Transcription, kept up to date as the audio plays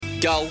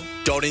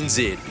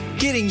www.afternoons.co.nz,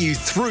 getting you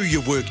through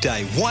your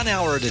workday 1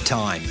 hour at a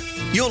time.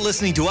 You're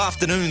listening to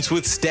Afternoons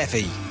with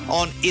Staffy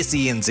on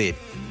SENZ.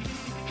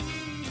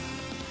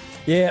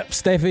 Yeah,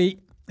 Staffy,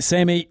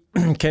 Sammy,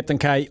 Captain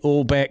K,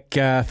 all back.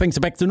 Things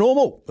are back to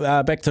normal.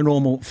 Back to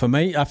normal for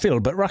me. I feel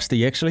a bit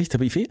rusty, actually, to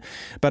be fair.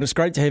 But it's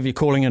great to have you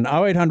calling in.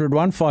 0800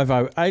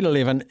 150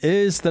 811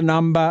 is the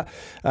number.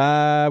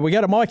 We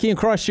go to Mikey in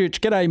Christchurch.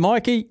 G'day,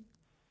 Mikey.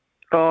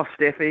 Oh,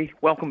 Steffi,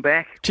 welcome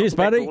back. Cheers,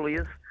 welcome buddy. Back to all of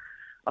yous.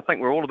 I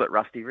think we're all a bit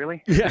rusty,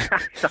 really. Yeah.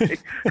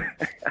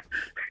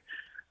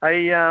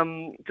 Hey,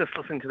 just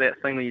listening to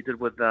that thing that you did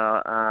with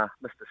Mr.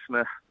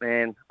 Smith,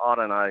 man, I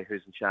don't know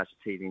who's in charge of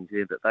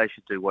TVNZ, but they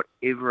should do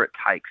whatever it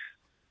takes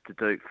to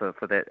do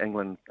for that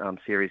England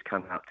series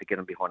coming up to get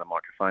him behind a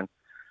microphone.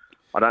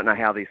 I don't know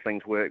how these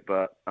things work,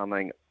 but I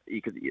mean,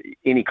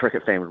 any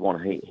cricket fan would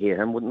want to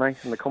hear him, wouldn't they,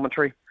 in the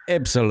commentary?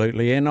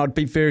 Absolutely, and I'd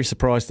be very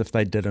surprised if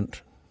they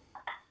didn't.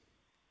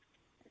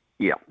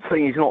 Yeah, so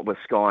he's not with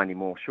Sky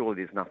anymore. Surely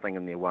there's nothing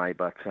in their way,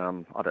 but I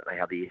don't know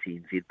how the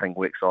SENZ thing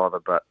works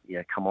either. But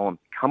yeah, come on,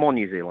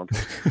 New Zealand.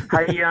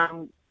 Hey,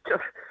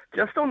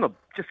 just on the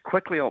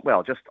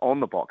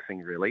boxing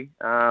really.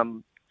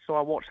 So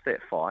I watched that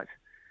fight.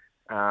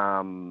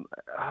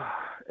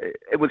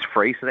 It was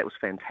free, so that was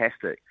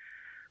fantastic.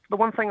 The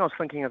one thing I was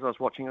thinking as I was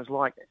watching is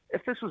like,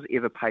 if this was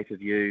ever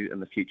pay-per-view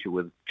in the future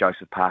with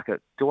Joseph Parker,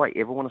 do I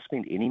ever want to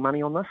spend any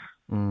money on this?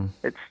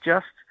 It's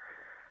just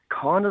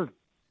kind of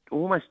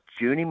almost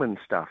journeyman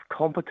stuff,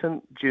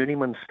 competent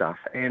journeyman stuff.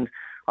 And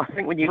I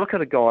think when you look at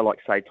a guy like,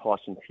 say,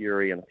 Tyson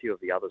Fury and a few of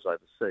the others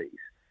overseas,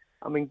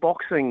 I mean,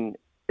 boxing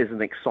is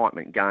an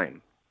excitement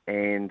game.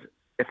 And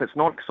if it's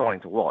not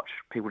exciting to watch,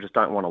 people just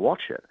don't want to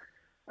watch it.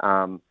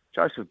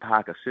 Joseph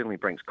Parker certainly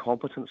brings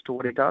competence to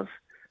what he does.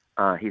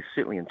 He's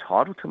certainly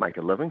entitled to make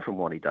a living from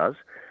what he does.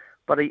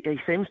 But he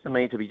seems to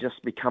me to be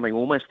just becoming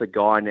almost the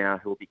guy now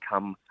who will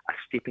become a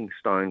stepping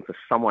stone for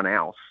someone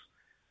else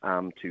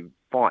to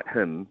fight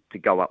him to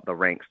go up the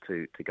ranks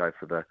to go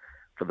for the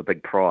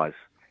big prize.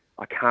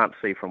 I can't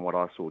see from what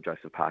I saw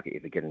Joseph Parker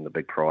ever getting the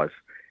big prize.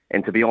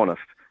 And to be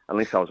honest,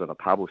 unless I was in a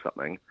pub or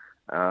something,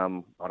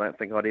 I don't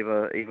think I'd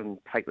ever even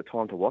take the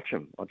time to watch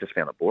him. I just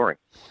found it boring.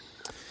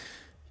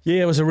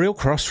 Yeah, it was a real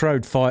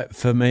crossroad fight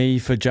for me,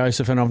 for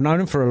Joseph, and I've known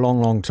him for a long,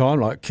 long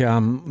time. Like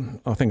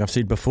I think I've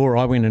said before,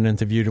 I went and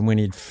interviewed him when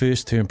he'd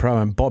first turned pro,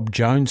 and Bob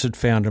Jones had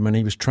found him, and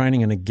he was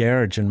training in a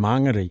garage in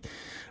Mangere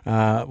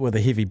with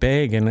a heavy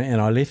bag, and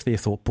I left there,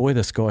 thought, boy,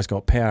 this guy's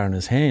got power in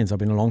his hands. I've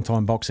been a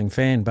long-time boxing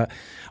fan, but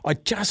I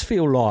just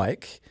feel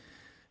like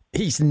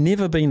he's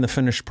never been the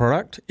finished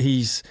product.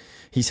 He's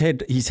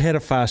had a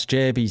fast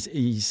jab.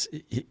 He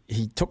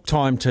took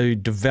time to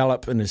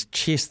develop in his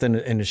chest and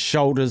his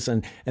shoulders,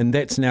 and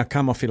that's now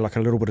come. I feel like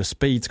a little bit of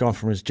speed's gone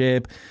from his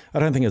jab. I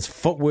don't think his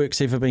footwork's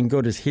ever been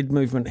good. His head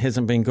movement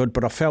hasn't been good.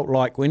 But I felt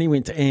like when he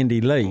went to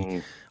Andy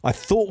Lee, I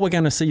thought we're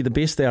going to see the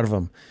best out of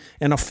him,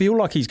 and I feel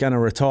like he's going to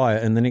retire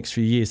in the next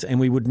few years, and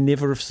we would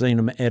never have seen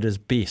him at his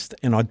best,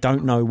 and I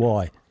don't know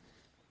why.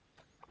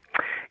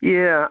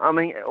 Yeah, I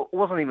mean, it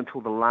wasn't even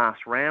until the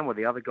last round where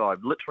the other guy,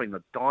 literally in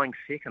the dying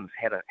seconds,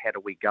 had a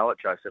wee go at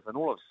Joseph, and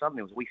all of a sudden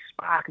there was a wee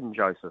spark in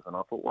Joseph, and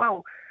I thought,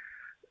 well,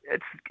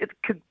 it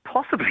could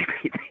possibly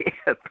be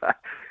there, but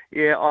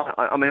yeah,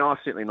 I mean, I'm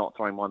certainly not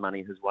throwing my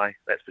money his way,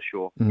 that's for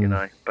sure, you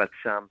know. But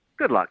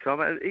good luck to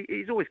him.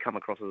 He's always come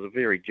across as a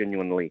very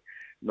genuinely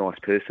nice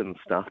person and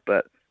stuff,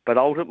 but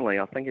ultimately,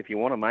 I think if you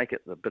want to make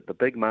it the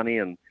big money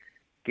and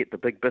get the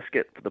big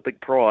biscuit for the big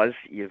prize,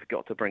 you've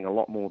got to bring a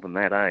lot more than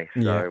that, eh?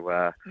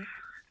 So,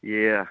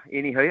 yeah.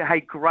 Anywho,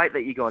 hey, great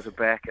that you guys are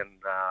back, and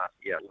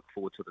look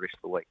forward to the rest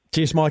of the week.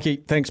 Cheers, Mikey.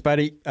 Thanks,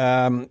 buddy.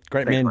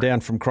 Great man down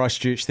from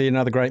Christchurch there.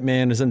 Another great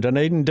man is in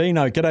Dunedin.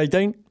 Dino. G'day,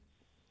 Dean.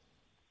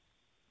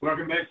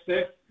 Welcome back,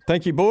 Steph.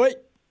 Thank you, boy.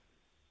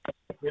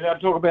 We're allowed to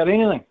talk about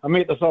anything. I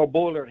met this old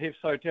boiler at Hef's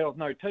Hotel with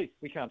no teeth.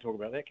 We can't talk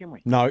about that, can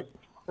we? No.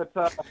 But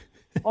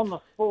on the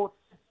sports,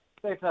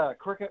 that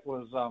cricket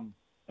was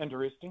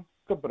interesting.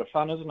 Good bit of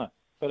fun, isn't it?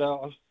 But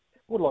I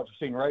would like to have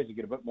seen Razor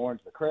get a bit more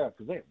into the crowd,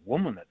 because that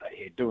woman that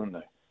they had doing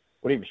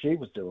whatever she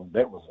was doing,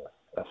 that was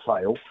a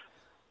fail.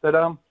 But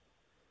I'm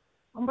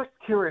a bit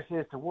curious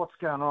as to what's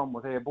going on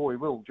with our boy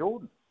Will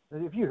Jordan.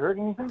 Have you heard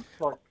anything?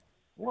 Like,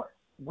 what?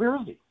 Where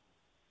is he?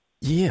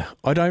 Yeah,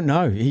 I don't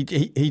know.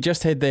 He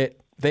just had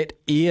that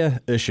ear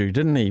issue,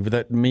 didn't he?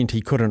 That meant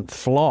he couldn't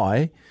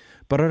fly.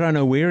 But I don't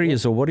know where he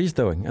is or what he's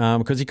doing,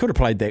 because he could have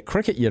played that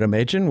cricket, you'd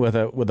imagine, with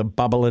a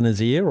bubble in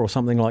his ear or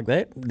something like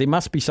that. There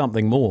must be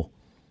something more.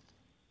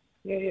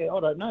 Yeah, I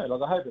don't know.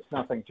 Like, I hope it's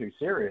nothing too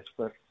serious,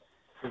 but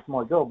it's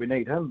my God, we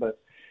need him. But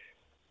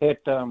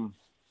that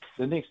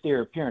the next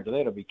heir apparent to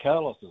that will be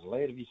Carlos's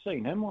lad. Have you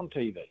seen him on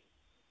TV?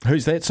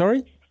 Who's that,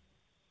 sorry?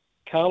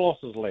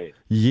 Carlos's lad.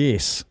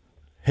 Yes.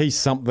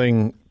 He's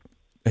an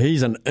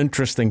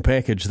interesting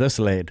package, this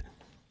lad.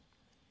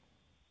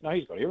 No,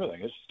 he's got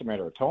everything. It's just a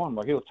matter of time.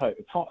 Like, he'll take.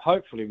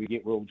 Hopefully, we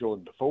get Will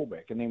Jordan to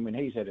fullback, and then when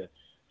he's had a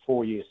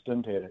 4-year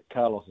stint at it,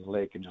 Carlos's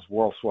leg can just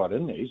whirl right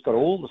in there. He's got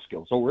all the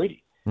skills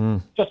already.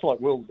 Just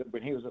like Will did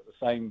when he was at the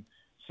same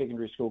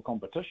secondary school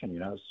competition. You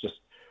know, it's just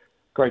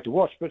great to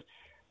watch. But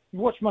you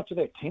watch much of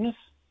that tennis.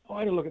 I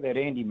had a look at that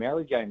Andy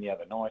Murray game the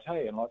other night,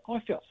 hey, and I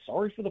felt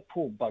sorry for the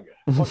poor bugger.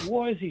 Like,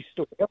 why is he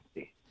still out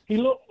there? He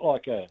looked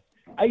like a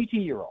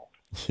 80-year-old.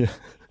 Yeah.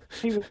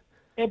 He was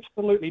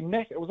absolutely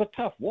knackered. It was a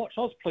tough watch.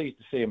 I was pleased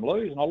to see him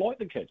lose, and I like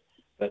the kid.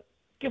 But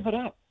give it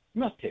up. He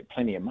must have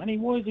plenty of money.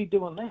 Why is he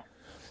doing that?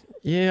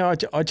 Yeah,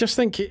 I just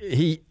think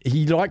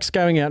he likes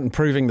going out and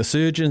proving the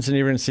surgeons and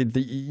everyone said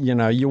that,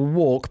 you'll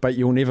walk, but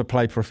you'll never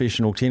play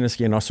professional tennis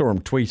again. I saw him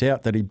tweet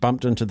out that he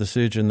bumped into the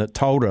surgeon that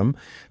told him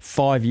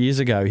 5 years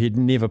ago he'd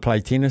never play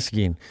tennis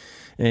again.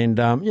 And,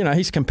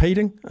 he's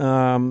competing.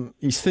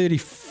 He's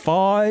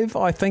 35,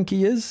 I think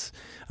he is.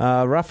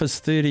 Rafa's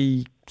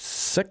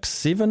 36,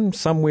 7,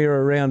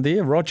 somewhere around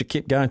there. Roger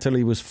kept going till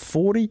he was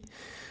 40.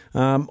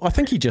 I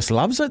think he just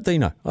loves it,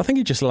 Dino. I think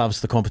he just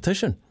loves the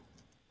competition.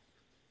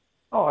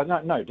 Oh,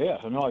 no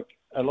doubt. And like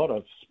a lot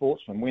of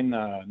sportsmen, when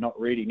they're not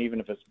reading,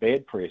 even if it's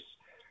bad press,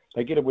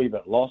 they get a wee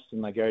bit lost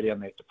and they go down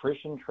that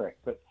depression track.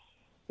 But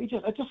it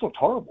just looked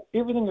horrible.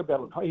 Everything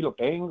about it, he looked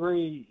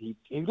angry.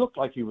 He looked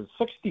like he was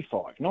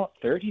 65, not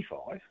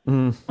 35.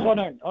 So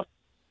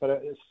but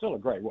it's still a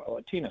great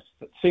tennis.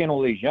 Seeing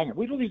all these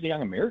where do all these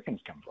young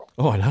Americans come from?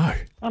 Oh, I know.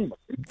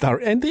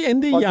 Unbelievable.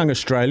 And the young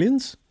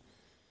Australians.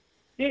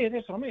 Yeah,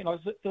 that's what I mean.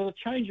 There's a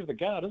change of the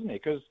guard, isn't there?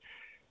 Because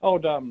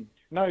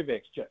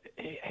Novak's,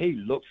 he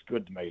looks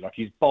good to me. Like,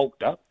 he's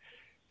bulked up.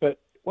 But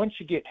once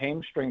you get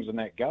hamstrings and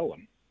that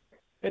going,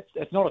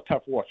 it's not a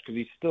tough watch because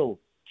he still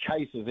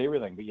chases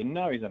everything, but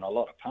he's in a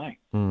lot of pain.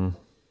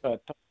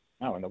 But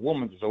and the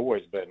women's has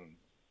always been,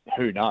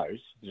 who knows,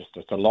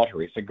 it's a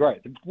lottery. It's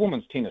the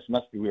women's tennis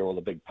must be where all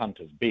the big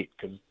punters bet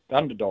because the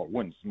underdog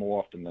wins more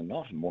often than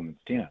not in women's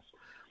tennis.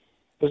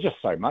 There's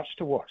just so much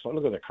to watch. Like,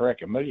 look at the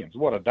crack of millions.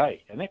 What a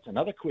day. And that's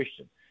another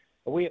question.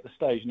 Are we at the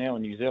stage now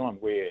in New Zealand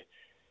where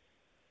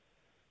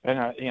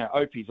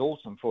Opie's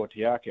awesome for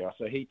Tiakau,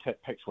 so he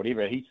picks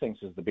whatever he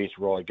thinks is the best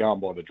ride,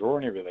 going by the draw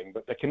and everything.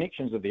 But the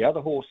connections of the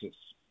other horses,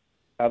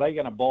 are they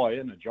going to buy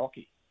in a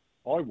jockey?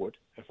 I would,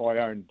 if I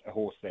owned a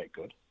horse that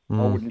good.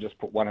 I wouldn't just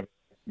put one of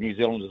New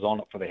Zealanders on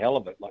it for the hell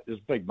of it. Like, there's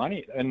big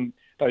money. And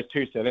those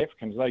two South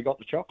Africans, they got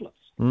the chocolates.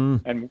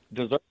 And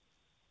dessert.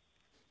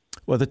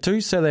 Well, the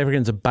two South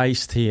Africans are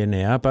based here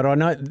now, but I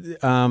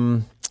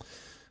know...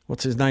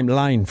 what's his name?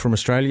 Lane from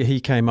Australia. He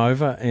came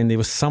over, and there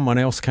was someone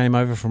else came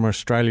over from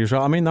Australia as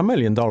well. I mean, the $1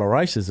 million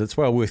races, it's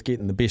well worth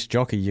getting the best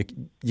jockey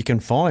you can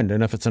find.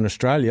 And if it's in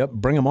Australia,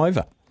 bring him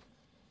over.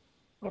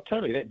 Well,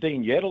 totally. That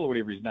Dean Yaddle, or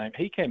whatever his name,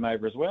 he came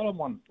over as well and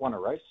won a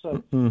race.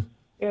 So,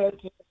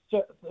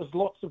 there's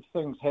lots of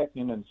things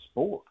happening in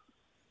sport,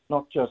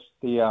 not just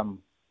the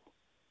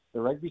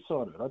rugby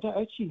side of it. I don't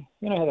actually,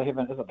 how they have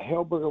is it the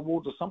Halberg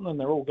Awards or something?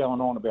 They're all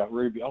going on about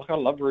Ruby. I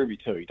love Ruby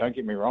too. Don't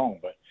get me wrong,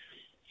 but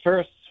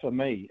firsts for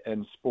me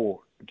in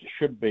sport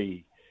should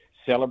be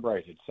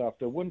celebrated. So if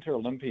the Winter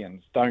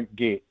Olympians don't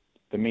get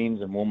the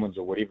men's and women's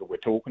or whatever we're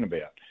talking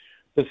about,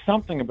 there's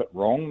something a bit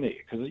wrong there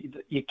because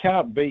you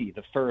can't be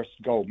the first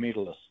gold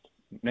medalist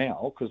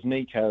now because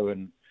Nico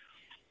and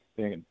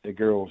the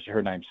girl,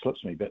 her name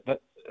slips me,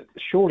 but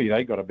surely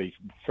they got to be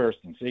first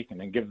and second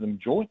and give them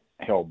joint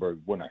Halberg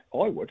winner.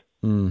 I would.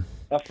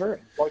 They're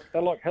first.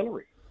 They're like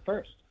Hillary,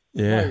 first.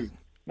 Yeah.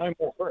 No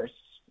more firsts.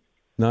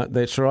 No,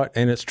 that's right,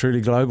 and it's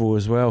truly global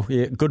as well.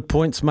 Yeah, good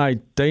points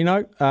made,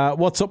 Dino.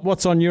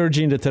 What's on your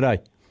agenda today?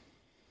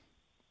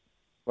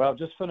 Well, I've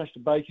just finished a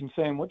bacon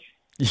sandwich.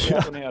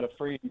 Helping out a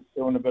friend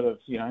doing a bit of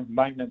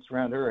maintenance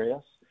around her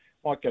house.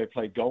 Might go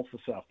play golf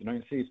this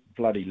afternoon. See if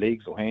bloody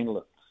legs will handle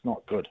it. It's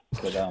not good,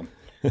 but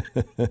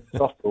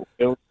softball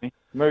killed me.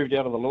 Moved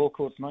out of the law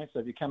courts, mate. So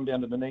if you come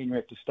down to Dunedin, you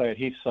have to stay at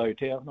Hef's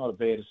Hotel. Not a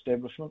bad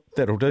establishment.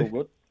 That'll do. All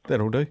good.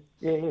 That'll do.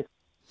 Yeah,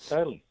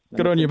 totally.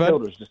 Good on you,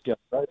 bud. Just go.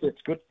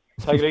 It's good.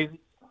 Take it easy.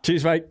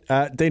 Cheers, mate.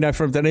 Dino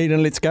from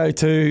Dunedin. Let's go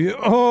to,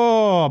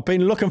 I've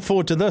been looking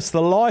forward to this,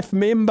 the Life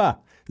member,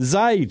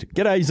 Zaid.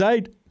 G'day,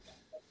 Zaid.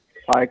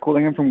 Hi,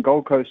 calling in from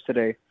Gold Coast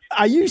today.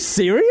 Are you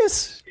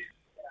serious?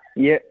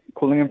 Yeah,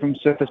 calling in from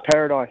Surfers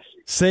Paradise.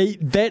 See,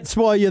 that's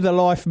why you're the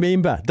Life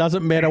member.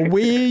 Doesn't matter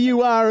where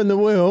you are in the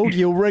world,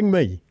 you'll ring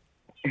me.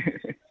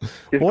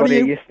 Just got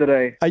here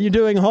yesterday. Are you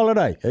doing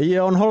holiday? Are you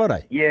on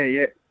holiday?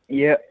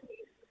 Yeah.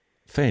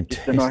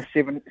 Fantastic. Just a nice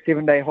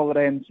seven-day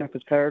holiday in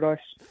Surfers Paradise.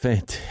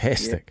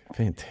 Fantastic.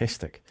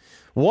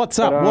 What's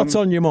up? What's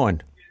on your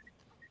mind?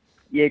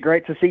 Yeah,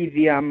 great to see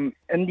the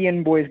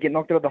Indian boys get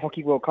knocked out of the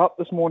Hockey World Cup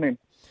this morning.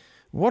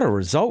 What a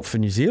result for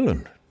New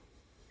Zealand.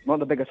 Not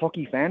the biggest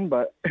hockey fan,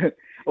 but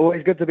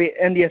always good to beat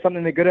India,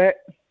 something they're good at.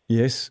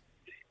 Yes.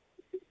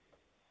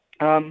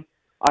 I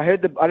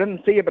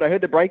didn't see it, but I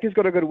heard the Breakers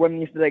got a good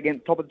win yesterday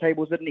against top of the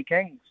table Sydney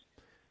Kings,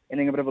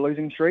 ending a bit of a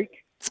losing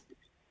streak.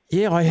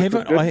 Yeah, I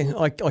haven't.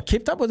 I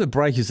kept up with the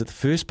Breakers at the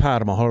first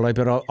part of my holiday,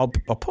 but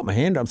I'll put my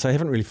hand up and say I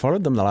haven't really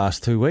followed them the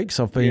last 2 weeks.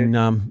 I've been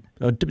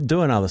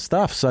doing other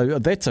stuff, so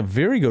that's a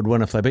very good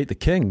win if they beat the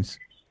Kings.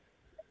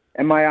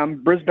 And my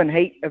Brisbane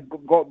Heat have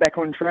got back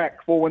on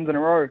track, 4 wins in a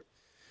row.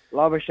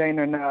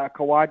 Labuschagne and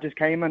Kawhi just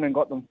came in and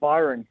got them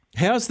firing.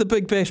 How's the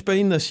Big Bash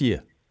been this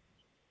year?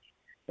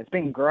 It's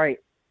been great.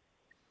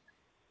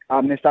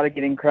 They started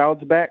getting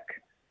crowds back.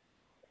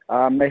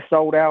 They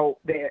sold out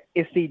their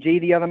SCG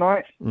the other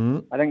night.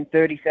 I think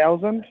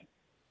 30,000.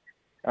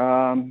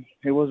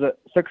 Who was it?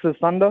 Sixers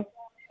Thunder.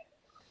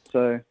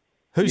 So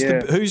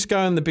who's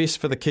going the best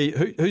for the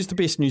key? Who's the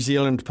best New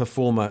Zealand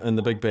performer in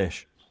the Big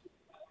Bash?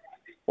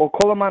 Well,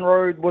 Colin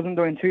Munro wasn't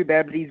doing too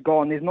bad, but he's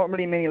gone. There's not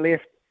really many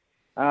left.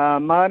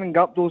 Martin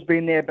Guptill's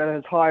been there, but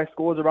his highest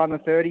scores around the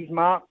 30s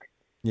mark.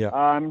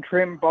 Yeah.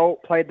 Trent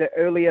Bolt played the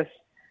earliest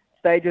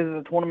stages of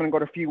the tournament and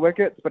got a few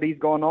wickets, but he's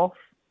gone off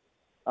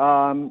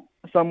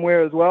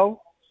somewhere as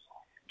well.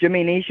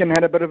 Jimmy Neesham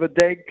had a bit of a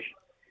dig.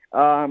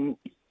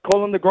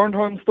 Colin de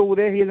Grandhomme's still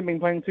there. He hasn't been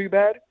playing too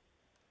bad,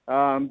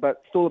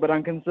 but still a bit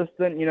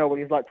inconsistent. You know what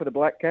he's like for the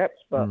Black Caps,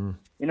 but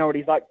you know what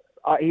he's like.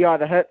 He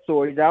either hits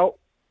or he's out.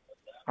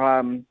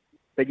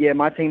 But yeah,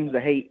 my team's the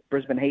Heat,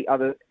 Brisbane Heat,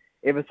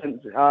 ever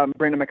since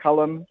Brendan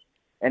McCullum,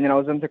 and then I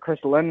was into Chris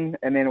Lynn,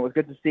 and then it was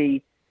good to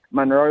see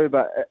Munro.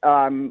 But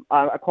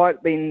I've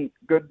quite been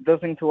good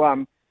listening to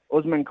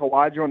Usman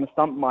Khawaja on the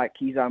stump mic.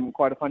 He's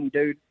quite a funny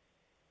dude,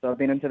 so I've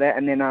been into that.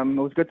 And then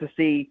it was good to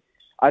see.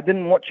 I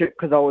didn't watch it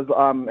because I was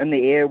in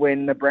the air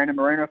when the Brandon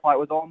Moreno fight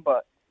was on,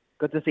 but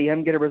good to see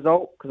him get a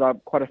result because I'm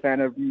quite a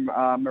fan of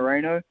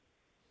Moreno.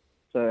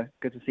 So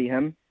good to see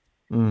him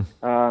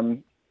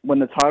win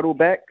the title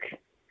back.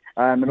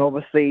 And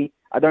obviously,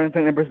 I don't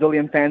think the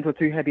Brazilian fans were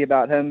too happy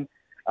about him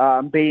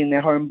beating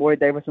their homeboy,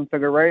 Davison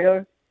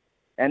Figueiredo.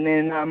 And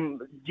then,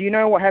 do you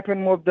know what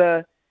happened with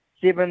the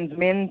Sevens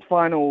men's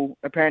final?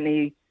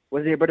 Apparently,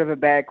 was there a bit of a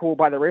bad call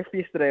by the ref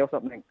yesterday or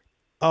something?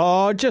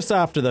 Oh, just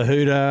after the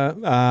hooter,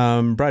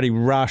 Brady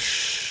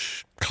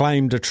Rush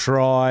claimed a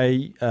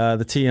try.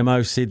 The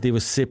TMO said there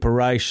was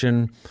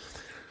separation.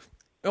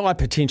 I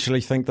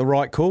potentially think the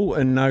right call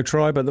and no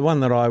try, but the one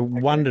that I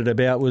wondered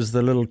about was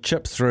the little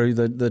chip through,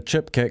 the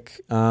chip kick.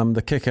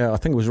 The kicker, I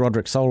think it was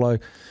Roderick Solo,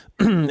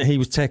 he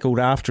was tackled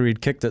after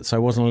he'd kicked it, so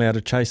wasn't allowed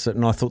to chase it,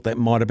 and I thought that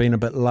might have been a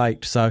bit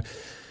late. So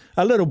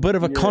a little bit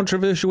of a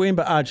controversial end,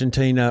 but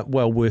Argentina,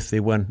 well worth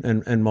their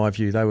win, in my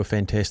view. They were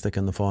fantastic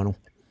in the final.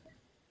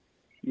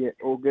 Yeah,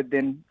 all good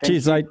then.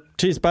 Cheers, mate.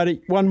 Cheers,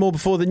 buddy. One more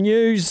before the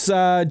news.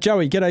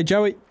 Joey. G'day,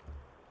 Joey.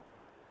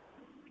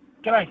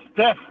 G'day,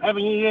 Steph.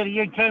 Happy New Year to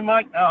you too,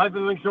 mate. I hope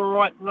everything's all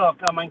right. Look,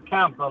 I mean,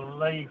 can't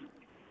believe,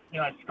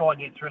 Sky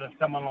gets rid of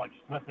someone like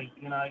Smithy.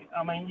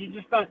 I mean, you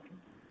just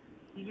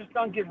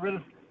don't get rid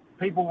of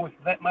people with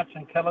that much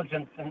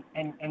intelligence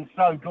and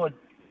so good.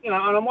 And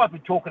I might be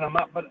talking him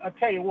up, but I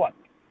tell you what,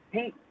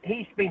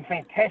 he's been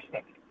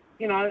fantastic.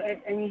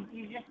 And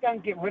you just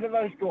don't get rid of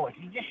those guys.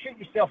 You just shoot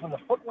yourself in the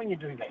foot when you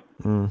do that.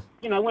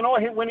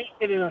 When he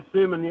did it in a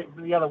sermon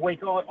the other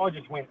week, I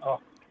just went, oh,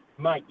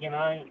 mate,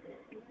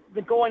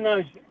 the guy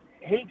knows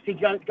heaps. He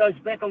goes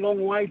back a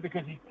long way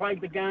because he's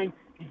played the game.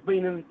 He's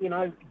been in,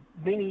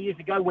 many years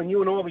ago when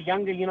you and I were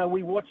younger,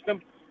 we watched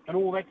him and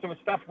all that sort of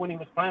stuff when he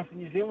was playing for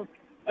New Zealand.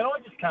 And I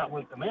just can't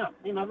work them out.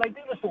 They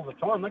do this all the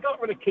time. They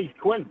got rid of Keith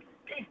Quinn.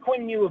 Keith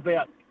Quinn knew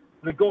about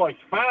the guy's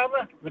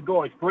father, the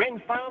guy's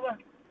grandfather.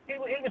 He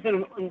was in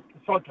an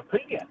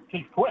encyclopedia,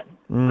 Keith Quinn.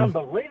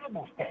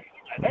 Unbelievable stuff,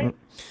 that. And,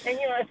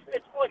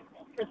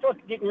 it's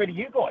like getting rid of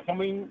you guys. I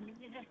mean,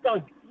 you just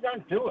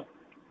don't do it.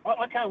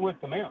 I can't work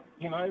them out,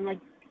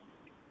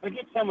 They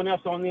get someone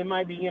else on there,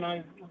 maybe,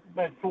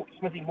 they thought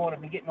Smithy might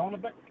have been getting on a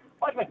bit.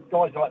 I think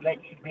guys like that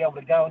should be able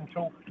to go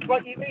until,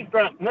 like you leave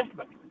Grant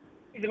Nisbet.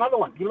 He's another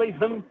one. You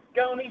leave him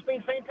go and he's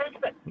been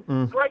fantastic.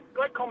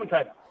 Great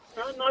commentator.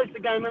 Knows the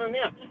game in and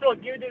out, just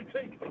like you do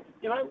too.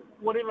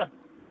 Whatever.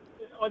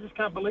 I just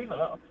can't believe it.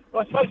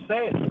 I'm so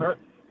sad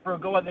for a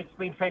guy that's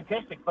been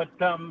fantastic, but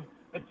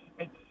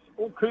it's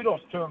all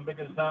kudos to him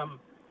because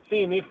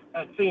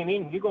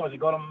CNN, you guys have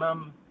got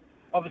him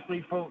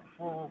obviously for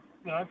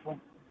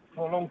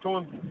a long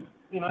time,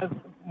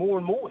 more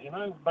and more,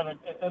 but it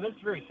is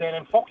very sad.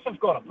 And Fox have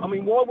got him. I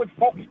mean, why would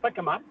Fox pick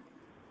him up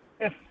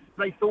if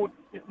they thought,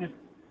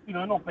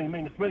 not being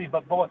mean to Smithy,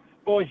 but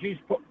boys use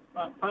boy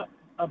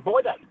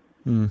day.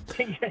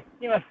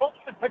 Fox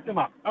have picked him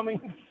up. I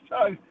mean,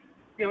 so,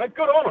 good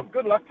on him.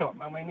 Good luck to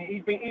him. I mean,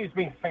 he's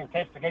been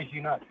fantastic, as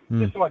you know,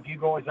 just like you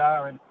guys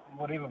are and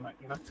whatever, mate,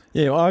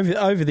 Yeah,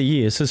 over the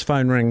years, his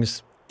phone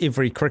rings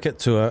every cricket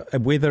tour,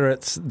 whether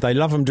it's they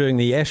love him doing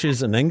the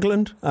Ashes in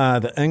England,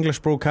 the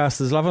English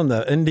broadcasters love him,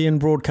 the Indian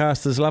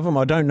broadcasters love him.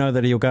 I don't know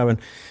that he'll go and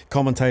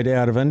commentate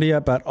out of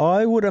India, but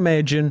I would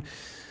imagine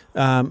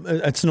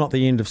it's not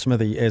the end of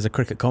Smithy as a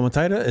cricket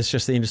commentator, it's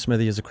just the end of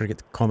Smithy as a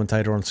cricket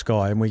commentator on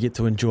Sky, and we get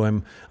to enjoy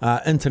him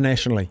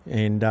internationally,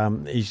 and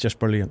he's just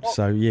brilliant.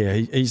 So yeah,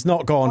 he's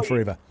not gone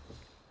forever.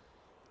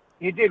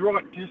 You did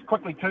right. Just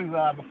quickly too,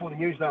 before the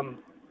news,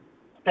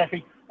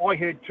 Staffy, I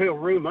heard too,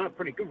 a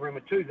pretty good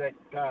rumour too, that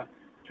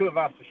two of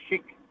us,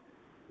 Sheik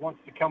wants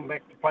to come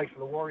back to play for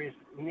the Warriors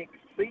next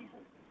season.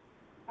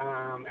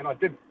 And I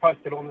did post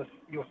it on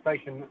your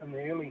station in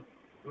the early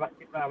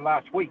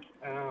last week.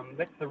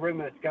 That's the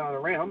rumour that's going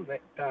around,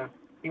 that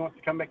he wants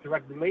to come back to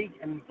rugby league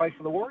and play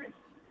for the Warriors.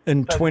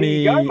 In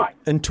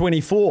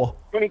 2024?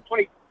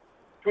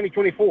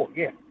 2024,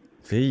 yeah.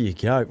 There you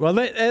go. Well,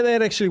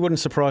 that actually wouldn't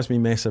surprise me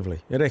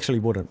massively. It actually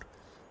wouldn't.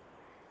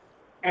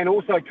 And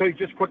also, too,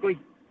 just quickly,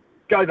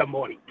 go the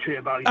mighty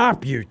Turbos.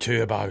 Up you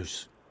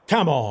Turbos.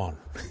 Come on.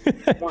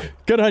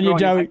 Good on you,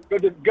 Joey.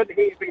 Good to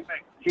hear you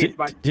feedback. Cheers,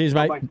 mate. Cheers,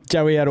 mate. Bye-bye.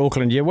 Joey out of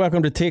Auckland. You're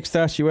welcome to text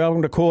us. You're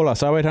welcome to call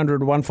us.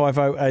 0800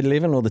 150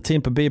 811 or the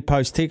Temper Beer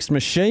Post text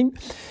machine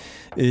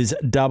is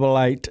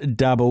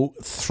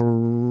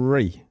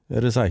 8833.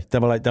 It is,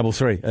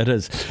 8833. It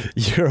is.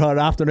 You're on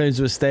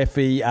Afternoons with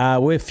Staffy.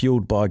 We're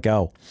fueled by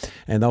Gull,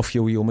 and they'll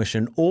fuel your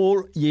mission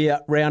all year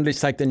round. Let's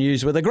take the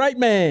news with a great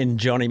man,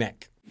 Johnny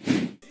Mac.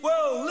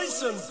 Well,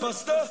 listen,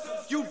 Buster,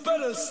 you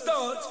better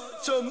start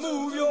to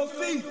move your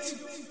feet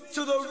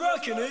to the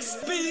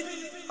rockin'est beat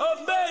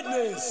of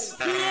madness.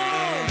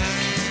 Yeah!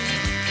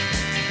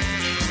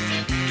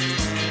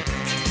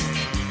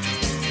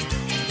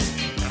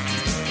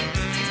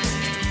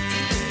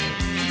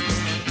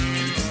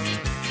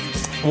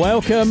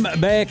 Welcome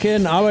back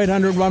in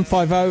 0800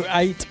 150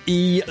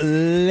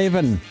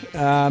 811.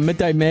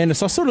 Midday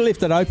Madness. I sort of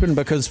left it open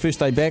because first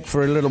day back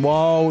for a little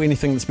while.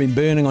 Anything that's been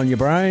burning on your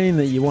brain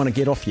that you want to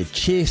get off your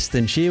chest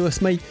and share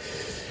with me.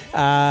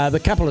 The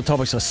couple of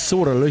topics I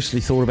sort of loosely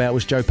thought about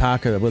was Joe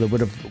Parker with a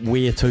bit of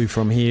where to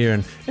from here,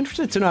 and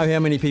interested to know how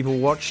many people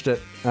watched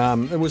it.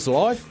 It was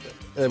live.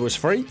 It was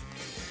free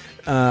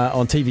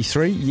on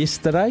TV3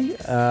 yesterday.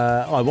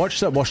 I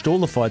watched all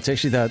the fights.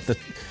 Actually,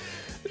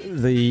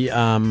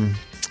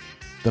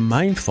 the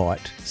main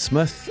fight,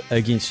 Smith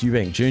against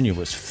Eubank Jr.,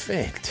 was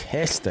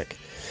fantastic.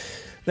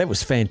 That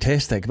was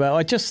fantastic. But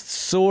I just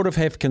sort of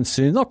have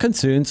concerns, not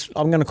concerns,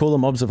 I'm going to call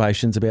them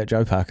observations about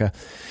Joe Parker.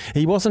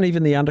 He wasn't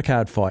even the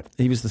undercard fight.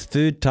 He was the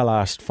third to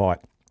last fight.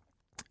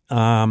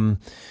 And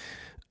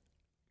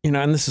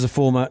this is a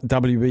former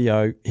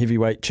WBO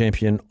heavyweight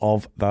champion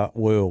of the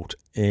world.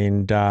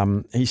 And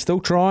he's still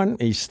trying.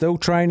 He's still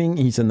training.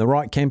 He's in the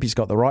right camp. He's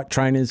got the right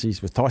trainers.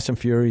 He's with Tyson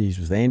Fury. He's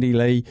with Andy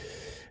Lee.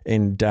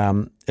 And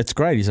it's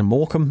great. He's in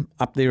Morecambe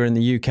up there in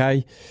the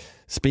UK.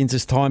 Spends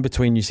his time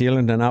between New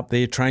Zealand and up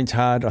there. Trains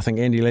hard. I think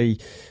Andy Lee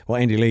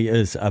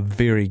is a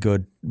very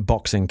good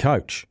boxing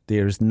coach.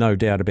 There is no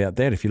doubt about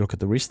that if you look at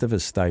the rest of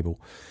his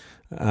stable.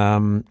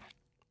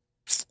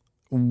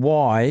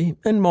 Why?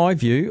 In my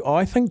view,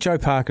 I think Joe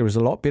Parker is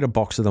a lot better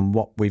boxer than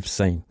what we've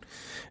seen.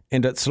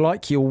 And it's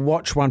like you'll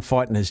watch one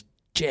fight and his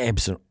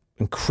jabs are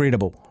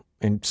incredible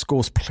and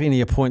scores plenty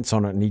of points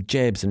on it, and he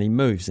jabs and he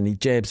moves and he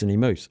jabs and he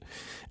moves.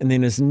 And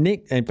then his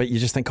neck, but you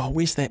just think,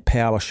 where's that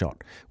power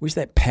shot? Where's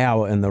that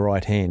power in the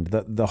right hand?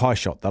 The high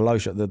shot, the low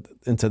shot,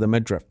 into the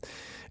midriff.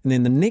 And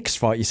then the next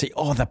fight you see,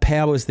 the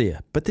power's there,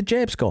 but the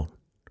jab's gone.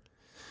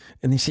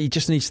 And you see he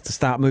just needs to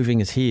start moving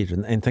his head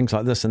and things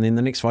like this. And then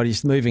the next fight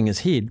he's moving his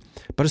head,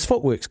 but his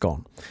footwork's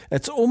gone.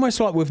 It's almost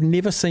like we've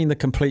never seen the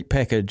complete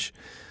package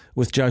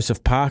with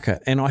Joseph Parker.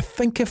 And I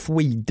think if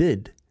we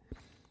did,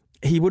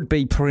 he would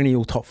be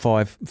perennial top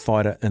 5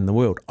 fighter in the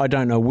world. I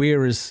don't know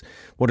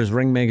what his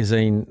Ring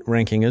Magazine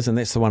ranking is, and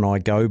that's the one I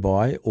go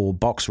by, or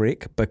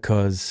BoxRec,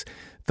 because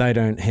they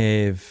don't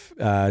have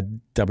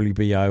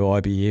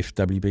WBO, IBF,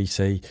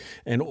 WBC,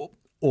 and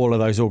all of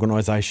those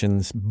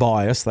organisations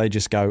bias. They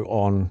just go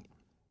on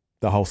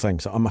the whole thing.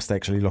 So I must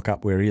actually look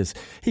up where he is.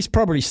 He's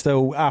probably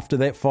still, after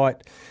that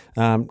fight,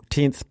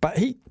 10th, but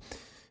he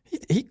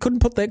couldn't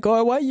put that guy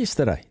away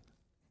yesterday.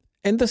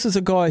 And this is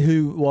a guy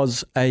who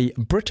was a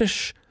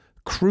British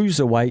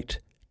cruiserweight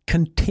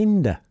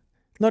contender,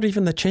 not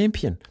even the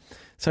champion.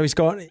 So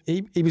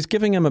he was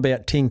giving him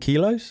about 10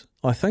 kilos,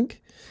 I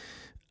think.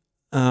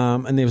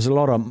 And there was a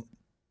lot of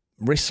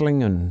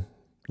wrestling and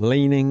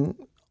leaning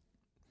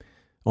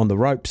on the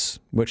ropes,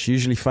 which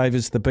usually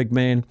favours the big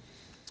man.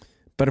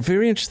 But a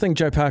very interesting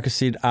Joe Parker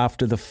said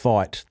after the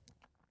fight,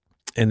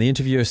 and the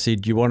interviewer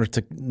said you wanted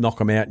to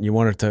knock him out and you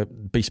wanted to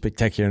be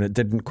spectacular, and it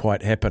didn't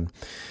quite happen.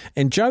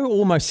 And Joe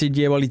almost said,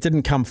 he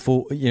didn't come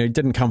forward. He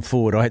didn't come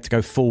forward. I had to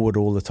go forward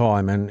all the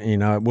time, and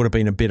it would have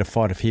been a better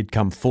fight if he'd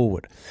come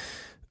forward.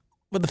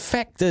 But the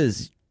fact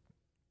is,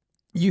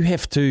 you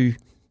have to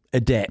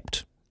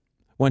adapt.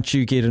 Once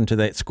you get into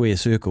that square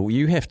circle,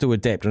 you have to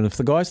adapt. And if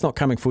the guy's not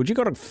coming forward, you've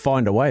got to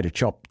find a way to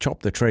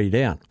chop the tree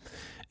down.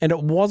 And it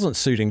wasn't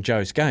suiting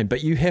Joe's game,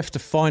 but you have to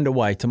find a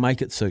way to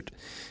make it suit.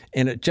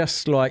 And it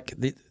just like,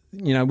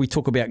 we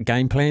talk about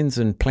game plans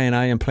and plan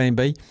A and plan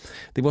B.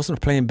 There wasn't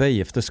a plan B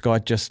if this guy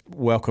just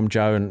welcomed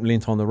Joe and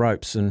leant on the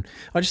ropes. And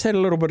I just had a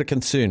little bit of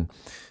concern.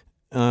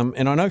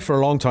 And I know for a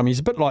long time, he's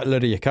a bit like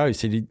Lydia Ko.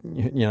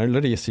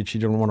 Lydia said she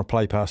didn't want to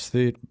play past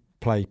 30.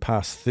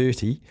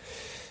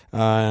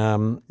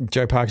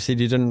 Joe Parker said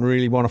he didn't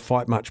really want to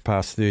fight much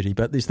past 30,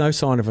 but there's no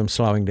sign of him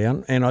slowing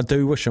down, and I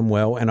do wish him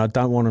well, and I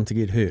don't want him to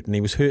get hurt. And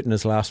he was hurt in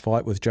his last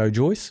fight with Joe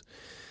Joyce.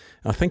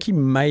 I think he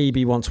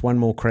maybe wants one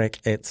more crack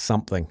at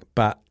something,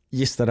 but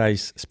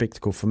yesterday's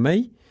spectacle for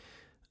me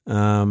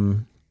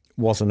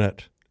wasn't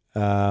it.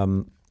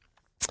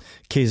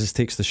 Kez has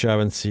texted the show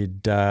and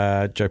said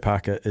Joe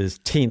Parker is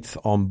 10th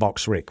on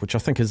BoxRec, which I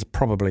think is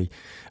probably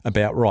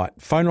about right.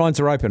 Phone lines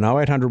are open,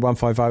 0800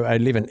 150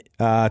 811.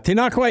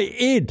 Tēnā koe,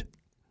 Ed.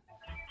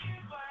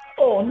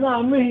 Oh,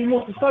 nā mihi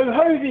mo te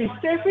tauhou there,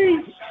 Staffy.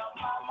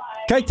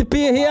 Kei te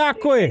pia he a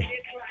koe.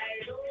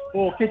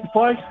 or catch a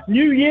fight.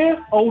 New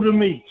year, older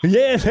me.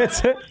 Yeah,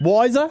 that's it.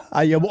 Wiser?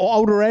 Are you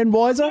older and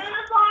wiser?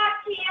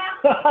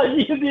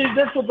 Yeah,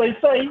 that's what they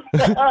say.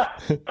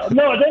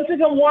 No, I don't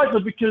think I'm wiser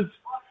because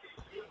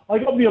I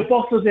got me a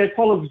box of that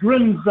Follows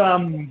Grins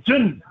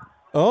gin.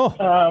 Oh.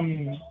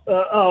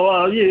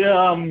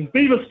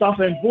 Beaver stuff,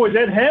 and boy,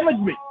 that hammered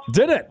me.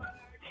 Did it?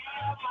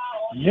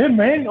 Yeah,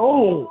 man.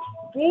 Oh,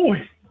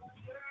 boy.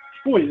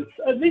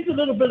 It needs a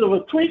little bit of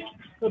a tweak,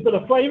 a bit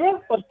of flavour,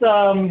 but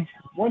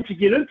once you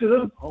get into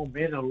them, oh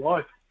man,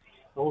 alive.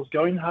 I was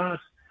going hard.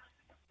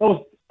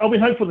 I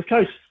went home for the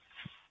coast.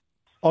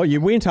 Oh,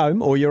 you went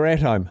home or you're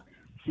at home?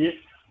 Yeah.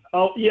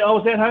 Oh, yeah, I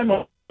was at home.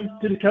 I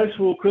went to the coast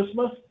for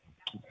Christmas.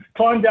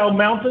 Climbed our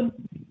mountain.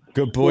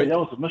 Good boy. Boy, that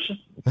was a mission.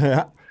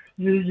 Yeah.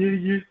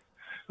 Yeah.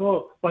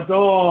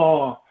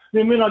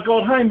 Then when I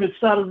got home, it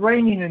started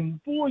raining,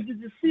 and boy, did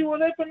you see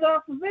what happened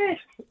after that?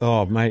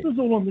 Oh, mate. It was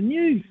all on the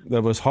news.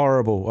 That was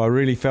horrible. I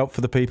really felt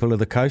for the people of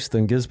the coast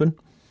in Gisborne.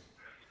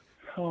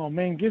 Oh,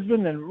 man,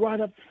 Gisborne and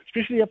right up,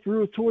 especially up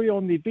Ruatoria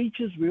on the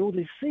beaches where all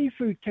the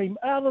seafood came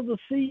out of the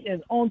sea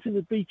and onto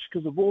the beach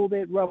because of all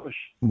that rubbish.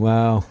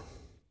 Wow.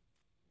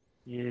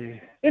 Yeah.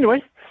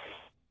 Anyway,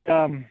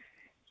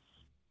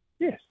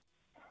 yes.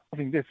 I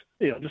think that's,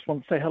 I just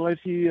want to say hello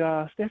to you,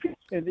 Staffy,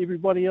 and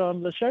everybody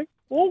on the show.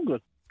 All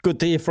good. Good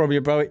to hear from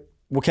you, bro.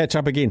 We'll catch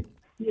up again.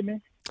 Yeah,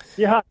 man.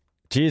 Yeah.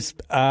 Cheers.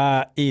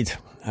 Ed,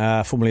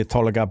 formerly at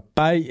Tolaga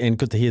Bay, and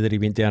good to hear that he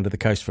went down to the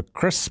coast for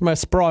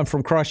Christmas. Brian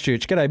from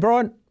Christchurch. G'day,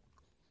 Brian.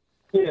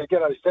 Yeah,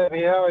 g'day,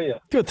 Staffy. How are you?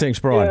 Good, thanks,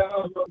 Brian. Yeah,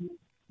 I'm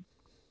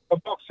a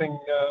boxing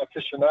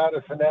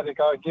aficionado, fanatic,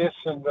 I guess,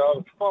 and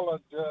I've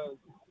followed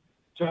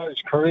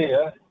Joe's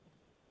career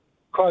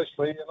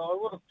closely, and I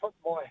would have put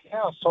my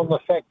house on the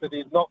fact that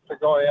he'd knocked the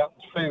guy out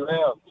in 3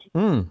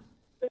 rounds.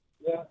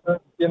 Yeah,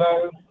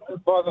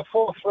 by the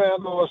 4th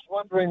round, I was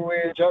wondering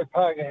where Joe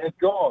Parker had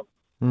gone.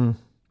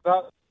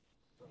 But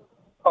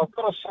I've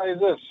got to say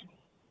this.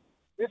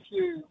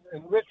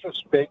 In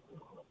retrospect,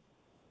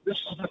 this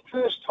is the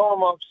first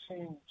time I've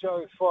seen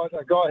Joe fight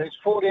a guy who's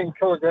 14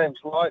 kilograms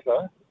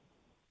lighter,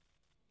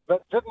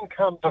 but didn't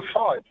come to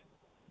fight.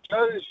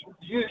 Joe's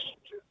used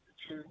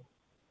to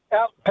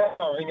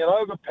outpowering and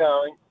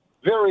overpowering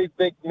very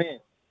big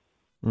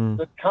men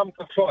that come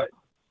to fight.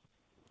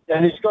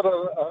 And he's got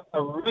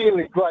a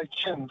really great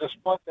chin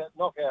despite that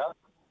knockout,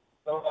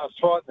 the last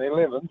fight in the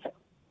 11th.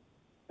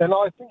 And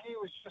I think he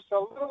was just a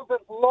little bit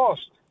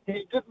lost.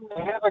 He didn't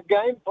have a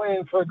game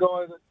plan for a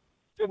guy that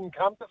didn't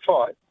come to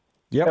fight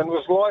and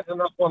was light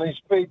enough on his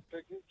feet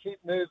to keep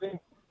moving.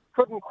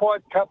 Couldn't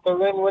quite cut the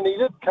ring. When he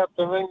did cut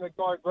the ring, the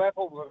guy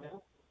grappled with him.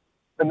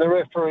 And the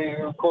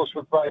referee, of course,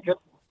 would break it.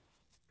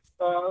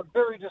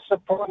 Very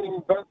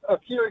disappointing, but a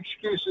few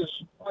excuses.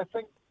 I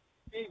think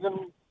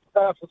even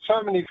after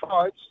so many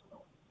fights,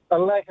 a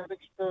lack of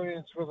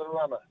experience with a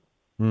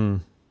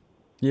runner.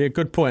 Yeah,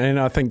 good point. And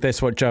I think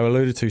that's what Joe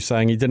alluded to,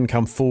 saying he didn't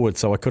come forward,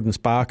 so I couldn't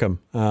spark him.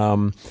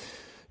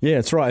 Yeah,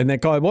 it's right. And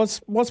that guy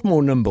was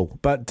more nimble,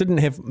 but didn't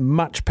have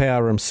much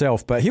power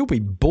himself. But he'll be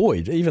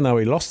buoyed, even though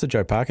he lost to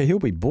Joe Parker, he'll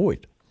be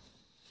buoyed.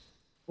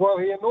 Well,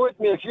 he annoyed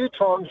me a few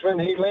times when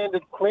he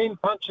landed clean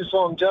punches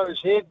on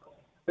Joe's head.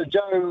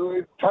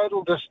 Joe,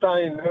 total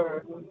disdain,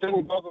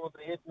 didn't bother with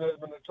the head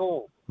movement at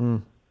all.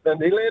 And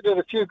he landed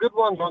a few good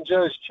ones on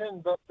Joe's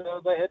chin, but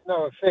they had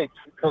no effect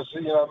because,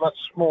 much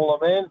smaller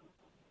man.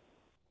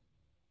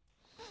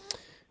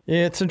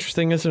 Yeah, it's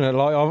interesting, isn't it?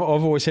 Like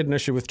I've always had an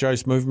issue with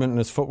Joe's movement and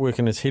his footwork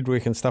and his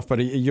headwork and stuff, but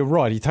you're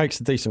right, he takes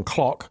a decent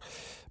clock,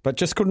 but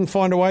just couldn't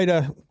find a way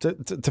to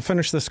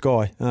finish this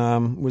guy.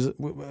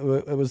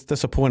 It was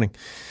disappointing.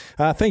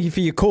 Thank you for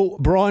your call,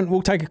 Brian.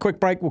 We'll take a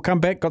quick break. We'll come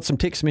back. Got some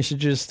text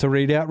messages to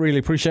read out. Really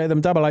appreciate them.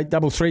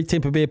 8833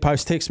 Temper Bear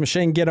Post text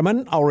machine. Get them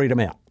in. I'll read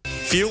them out.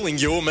 Fueling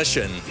your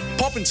mission.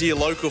 Pop into your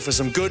local for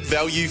some good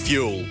value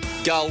fuel.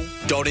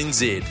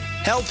 Gull.nz.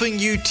 Helping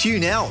you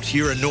tune out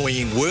your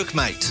annoying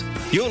workmate.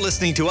 You're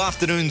listening to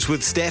Afternoons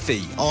with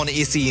Staffy on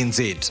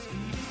SENZ.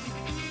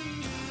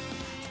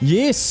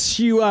 Yes,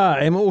 you are.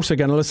 And we're also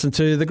going to listen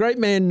to the great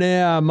man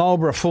now,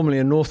 Marlborough, formerly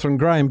in Northland,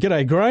 Graham.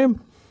 G'day,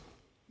 Graham.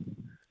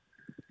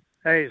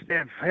 Hey,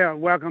 Steph.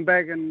 Welcome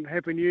back and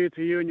Happy New Year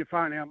to you and your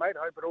family, mate.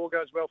 Hope it all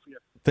goes well for you.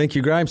 Thank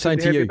you, Graham. Same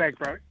to you. Good to have you back,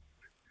 bro.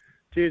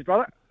 Cheers,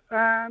 brother.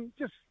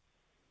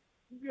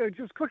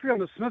 Just quickly on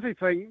the Smithy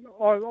thing,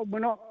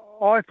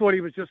 I thought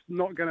he was just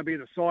not going to be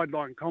the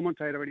sideline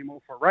commentator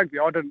anymore for rugby.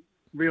 I didn't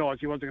realise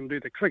he wasn't going to do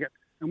the cricket.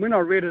 And when I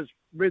read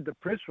the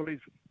press release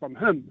from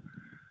him,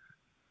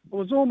 it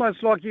was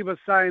almost like he was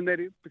saying that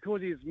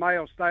because he's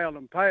male, stale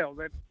and pale,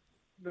 that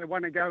they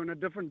want to go in a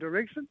different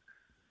direction.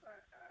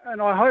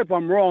 And I hope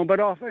I'm wrong, but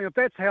I think if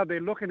that's how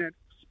they're looking at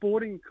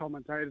sporting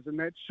commentators and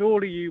that,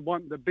 surely you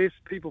want the best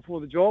people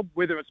for the job,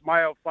 whether it's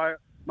male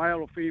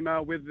or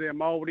female, whether they're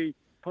Māori,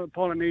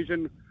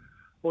 Polynesian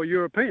or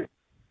European.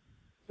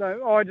 So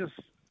I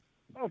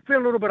feel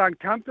a little bit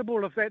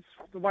uncomfortable if that's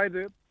the way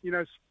that,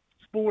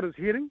 sport is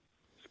heading,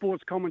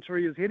 sports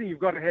commentary is heading. You've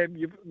got to have,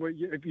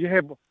 if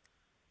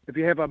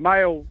you have a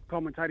male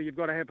commentator, you've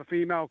got to have a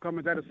female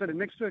commentator sitting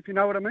next to it, if you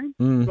know what I mean.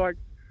 Like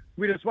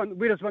We just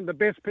want the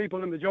best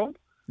people in the job.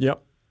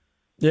 Yep.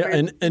 Yeah,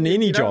 in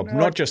any job,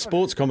 not just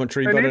sports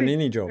commentary, but in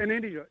any job. In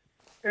any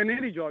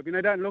job.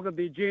 Don't look at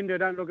the agenda,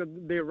 don't look at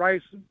their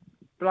race,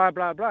 blah,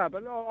 blah, blah.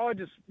 But I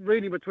just,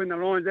 reading between the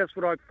lines, that's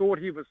what I thought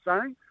he was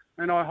saying,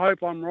 and I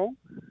hope I'm wrong.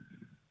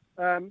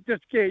 You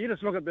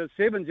just look at the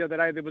Sevens the other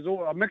day, there was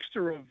all a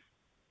mixture of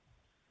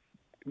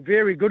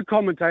very good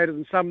commentators,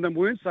 and some of them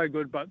weren't so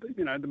good, but,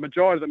 the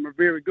majority of them were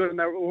very good, and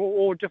they were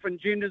all different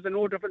genders and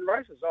all different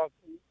races.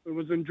 It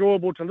was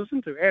enjoyable to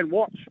listen to and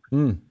watch.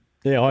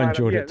 Yeah, I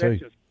enjoyed it too.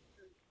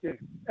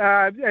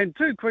 And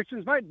 2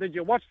 questions, mate. Did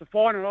you watch the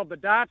final of the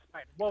darts,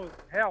 mate?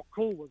 How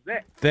cool was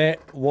that?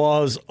 That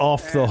was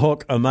off the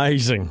hook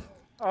amazing.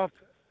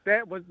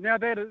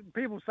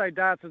 People say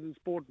darts isn't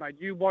sport, mate.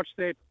 You watch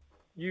that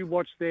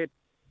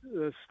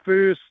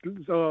first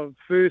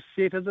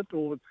set, is it,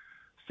 or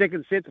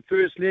second set, the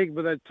first leg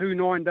with a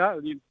 2-9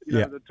 dart.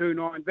 The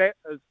 2-9. That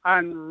is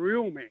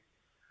unreal, man.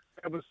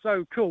 It was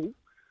so cool.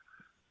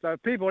 So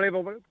if people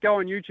ever go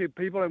on YouTube,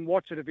 people, and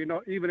watch it,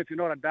 even if you're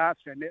not a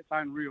darts fan, that's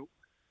unreal.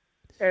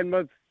 And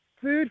my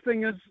third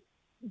thing is,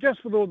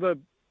 just with all the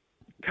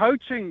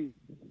coaching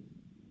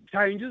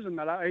changes,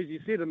 as you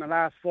said, in the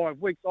last 5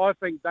 weeks, I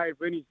think Dave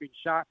Rennie's been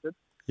shafted,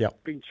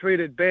 been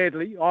treated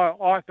badly.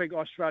 I think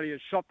Australia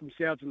has shot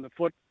themselves in the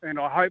foot, and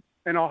I hope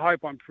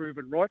I'm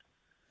proven right.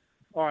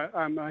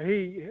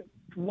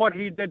 What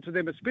he did to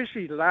them,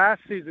 especially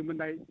last season when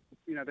they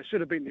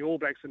should have beaten the All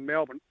Blacks in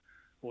Melbourne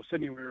or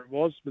Sydney, where it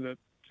was, with a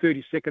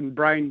 30-second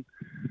brain.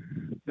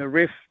 The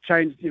ref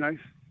changed,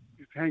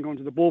 hang on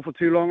to the ball for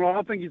too long.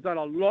 I think he's done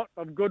a lot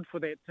of good for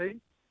that team.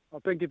 I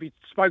think if he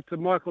spoke to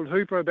Michael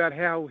Hooper about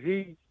how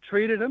he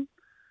treated him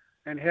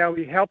and how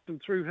he helped him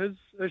through his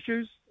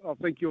issues, I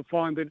think you'll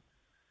find that,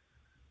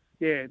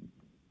 Dave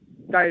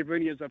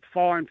Rennie is a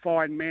fine,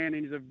 fine man,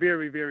 and he's a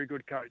very, very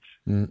good coach.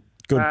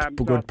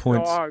 Good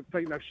points. So I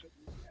think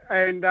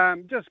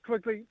just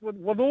quickly,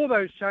 with all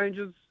those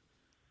changes,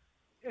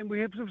 and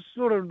we have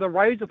sort of the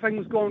Razor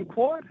thing's gone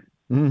quiet.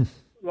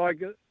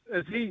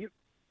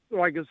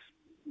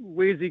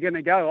 Where's he going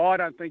to go? I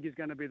don't think he's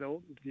going to be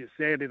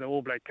sadly the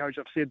All Black coach.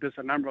 I've said this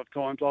a number of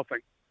times. I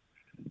think,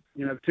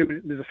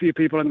 there's a few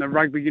people in the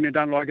rugby union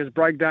don't like his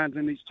breakdowns,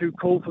 and he's too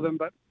cool for them.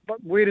 But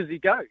where does he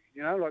go?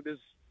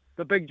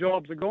 The big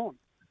jobs are gone,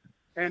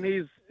 and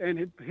he's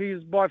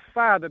by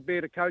far the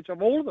better coach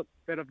of all of them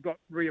that have got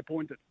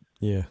reappointed.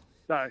 Yeah.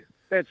 So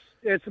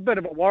it's a bit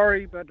of a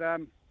worry, but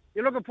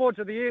you're looking forward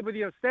to the year with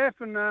your staff,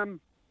 and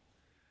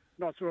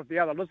not sure if the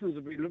other listeners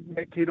will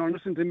be keen on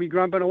listening to me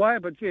grumping away,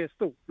 but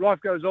still, life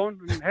goes on.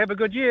 And have a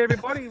good year,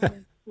 everybody.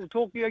 We'll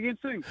talk to you again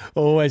soon.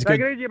 Always Take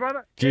good. Take it easy,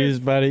 brother. Cheers,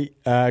 buddy.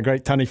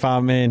 Great Tunny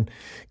Farm man,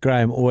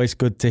 Graham. Always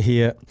good to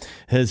hear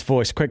his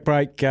voice. Quick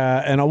break,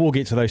 and I will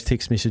get to those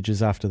text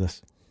messages after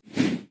this.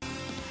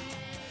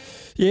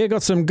 Yeah,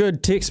 got some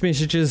good text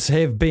messages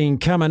have been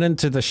coming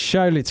into the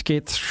show. Let's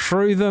get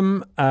through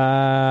them.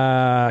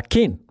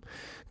 Ken.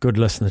 Good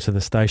listener to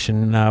the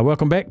station.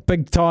 Welcome back.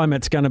 Big time.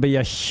 It's going to be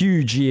a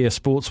huge year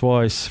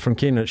sports-wise from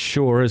Ken. It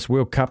sure is.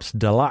 World Cups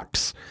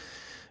Deluxe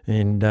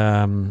and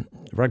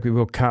Rugby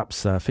World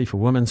Cups, FIFA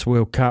Women's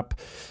World Cup.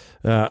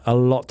 A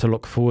lot to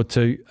look forward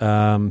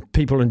to.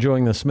 People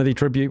enjoying the Smithy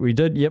tribute we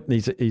did. Yep,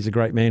 he's a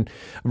great man.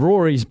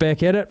 Rory's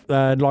back at it.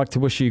 I'd like to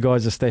wish you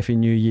guys a staffy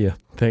new year.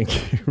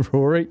 Thank you,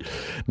 Rory.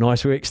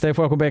 Nice work. Staff,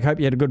 welcome back. Hope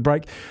you had a good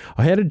break.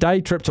 I had a day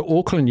trip to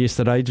Auckland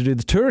yesterday to do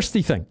the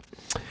touristy thing.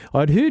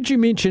 I'd heard you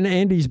mention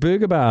Andy's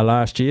Burger Bar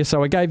last year,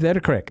 so I gave that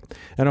a crack.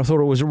 And I thought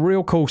it was a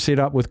real cool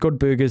setup with good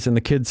burgers, and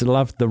the kids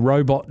loved the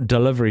robot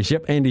deliveries.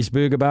 Yep, Andy's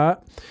Burger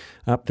Bar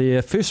up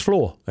there, first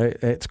floor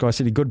at Sky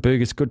City. Good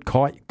burgers, good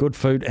kite, good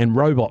food, and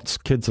robots.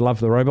 Kids love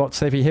the robots.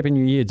 Staffy, Happy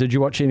New Year. Did you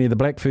watch any of the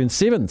Blackfern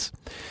Sevens?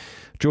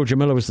 Georgia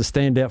Miller was the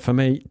standout for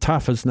me.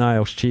 Tough as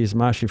nails. Cheers,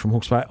 Marshy from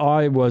Hawke's Bay.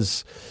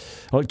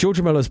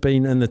 Georgia Miller's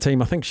been in the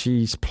team. I think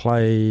she's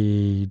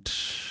played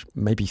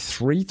maybe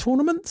 3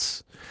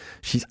 tournaments.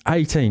 She's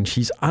 18.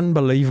 She's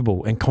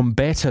unbelievable and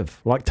combative.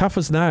 Tough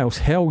as nails.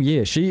 Hell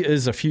yeah. She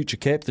is a future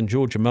captain,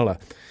 Georgia Miller.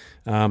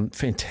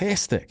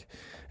 Fantastic.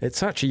 At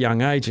such a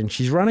young age, and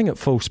she's running at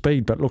full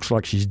speed, but looks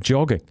like she's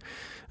jogging.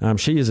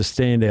 She is a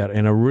standout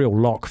and a real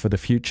lock for the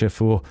future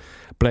for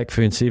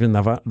Blackfern 7.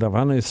 They've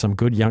unearthed some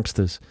good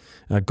youngsters,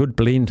 a good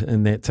blend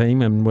in that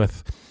team, and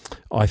with,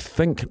 I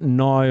think,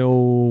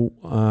 Niall,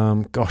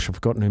 I've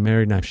forgotten her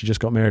married name. She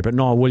just got married, but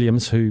Niall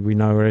Williams, who we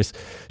know her as,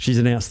 she's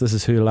announced this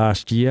is her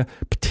last year,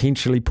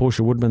 potentially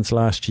Portia Woodman's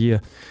last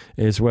year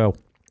as well.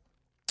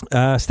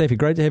 Staffy,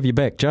 great to have you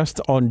back. Just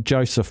on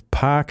Joseph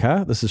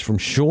Parker, this is from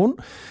Sean.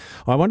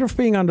 I wonder if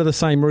being under the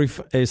same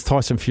roof as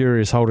Tyson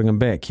Fury is holding him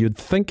back. You'd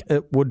think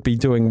it would be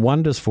doing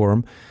wonders for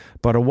him,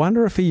 but I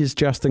wonder if he is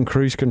just in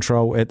cruise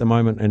control at the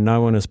moment and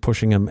no one is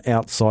pushing him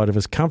outside of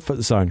his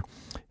comfort zone.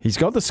 He's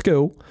got the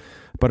skill,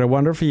 but I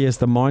wonder if he has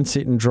the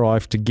mindset and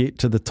drive to get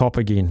to the top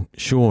again.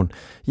 Sean,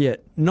 yeah,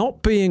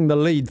 not being the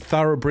lead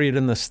thoroughbred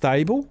in the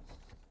stable,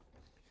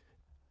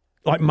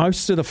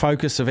 most of the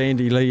focus of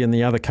Andy Lee and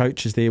the other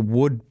coaches there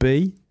would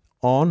be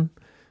on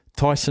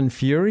Tyson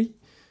Fury.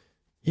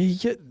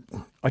 Yeah,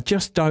 I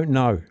just don't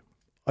know.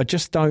 I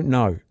just don't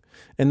know.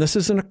 And this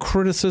isn't a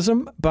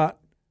criticism, but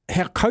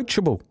how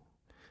coachable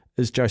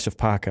is Joseph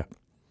Parker?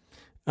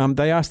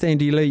 They asked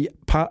Andy Lee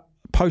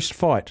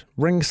post-fight,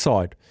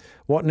 ringside,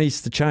 what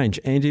needs to change.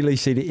 Andy Lee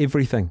said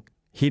everything.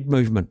 Head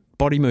movement,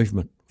 body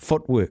movement,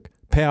 footwork,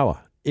 power,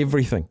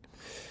 everything.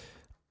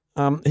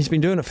 He's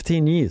been doing it for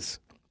 10 years.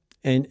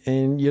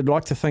 And you'd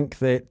like to think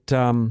that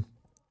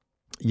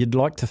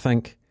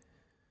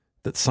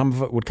some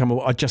of it would come.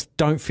 I just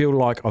don't feel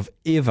like I've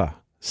ever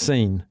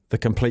seen the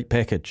complete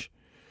package.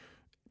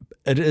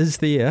 It is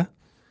there.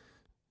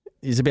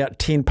 There's about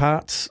 10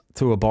 parts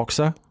to a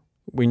boxer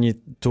when you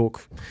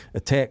talk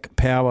attack,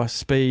 power,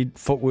 speed,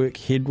 footwork,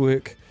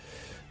 headwork,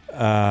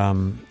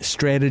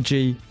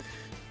 strategy.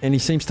 And he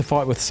seems to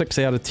fight with 6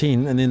 out of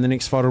 10, and then the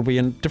next fight will be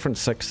a different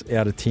 6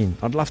 out of 10.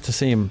 I'd love to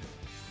see him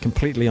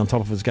completely on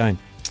top of his game.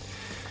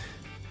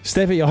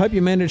 Staffy, I hope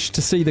you managed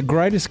to see the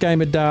greatest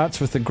game of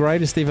darts with the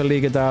greatest ever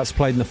leg of darts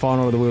played in the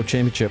final of the World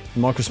Championship.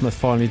 Michael Smith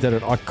finally did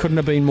it. I couldn't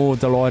have been more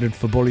delighted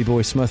for Bully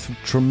Boy Smith.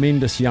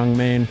 Tremendous young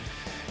man.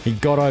 He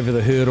got over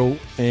the hurdle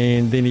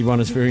and then he won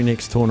his very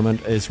next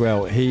tournament as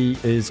well. He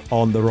is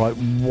on the right.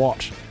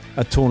 What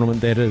a tournament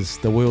that is,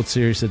 the World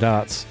Series of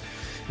Darts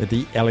at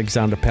the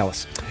Alexander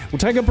Palace. We'll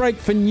take a break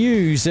for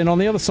news, and on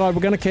the other side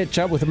we're going to catch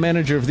up with the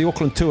manager of the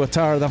Auckland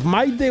Tuatara. They've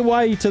made their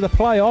way to the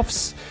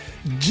playoffs.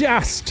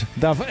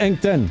 They've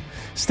inked in.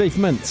 Steve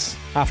Mintz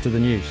after the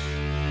news.